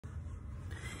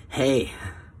Hey,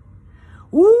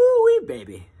 woo-wee,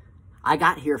 baby. I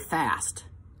got here fast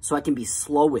so I can be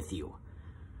slow with you.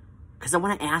 Because I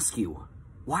want to ask you,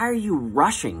 why are you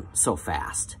rushing so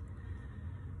fast?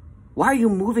 Why are you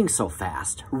moving so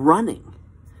fast, running?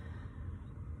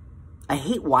 I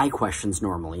hate why questions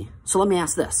normally, so let me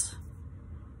ask this.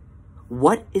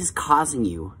 What is causing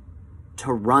you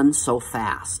to run so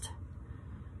fast?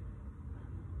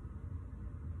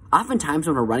 Oftentimes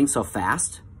when we're running so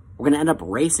fast, we're going to end up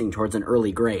racing towards an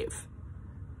early grave.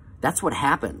 That's what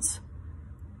happens.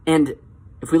 And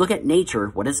if we look at nature,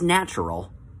 what is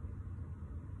natural,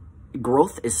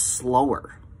 growth is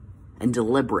slower and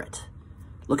deliberate.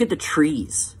 Look at the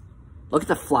trees. Look at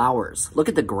the flowers. Look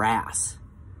at the grass.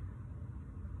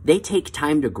 They take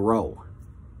time to grow.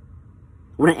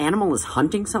 When an animal is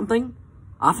hunting something,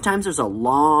 oftentimes there's a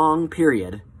long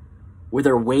period where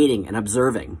they're waiting and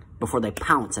observing before they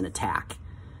pounce and attack.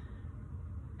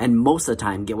 And most of the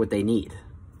time get what they need.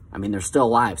 I mean, they're still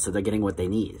alive, so they're getting what they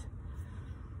need.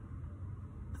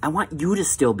 I want you to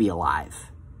still be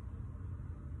alive.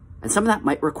 And some of that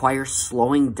might require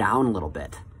slowing down a little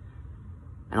bit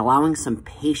and allowing some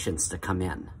patience to come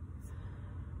in.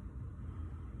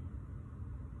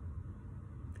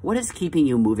 What is keeping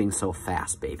you moving so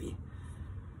fast, baby?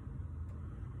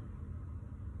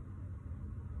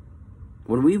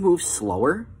 When we move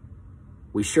slower,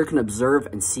 we sure can observe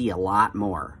and see a lot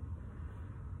more.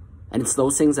 And it's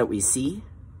those things that we see,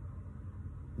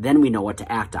 then we know what to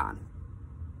act on.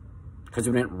 Because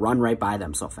we didn't run right by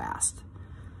them so fast.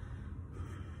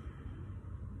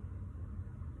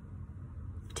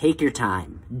 Take your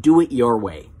time. Do it your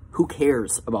way. Who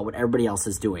cares about what everybody else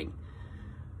is doing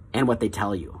and what they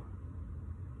tell you?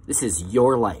 This is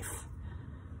your life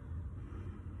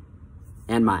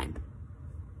and mine.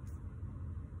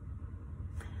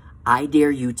 I dare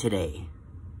you today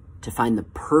to find the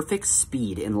perfect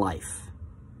speed in life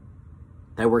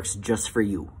that works just for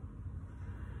you.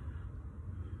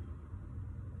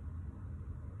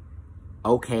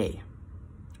 Okay,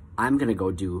 I'm gonna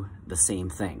go do the same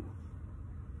thing.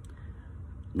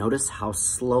 Notice how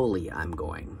slowly I'm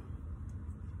going.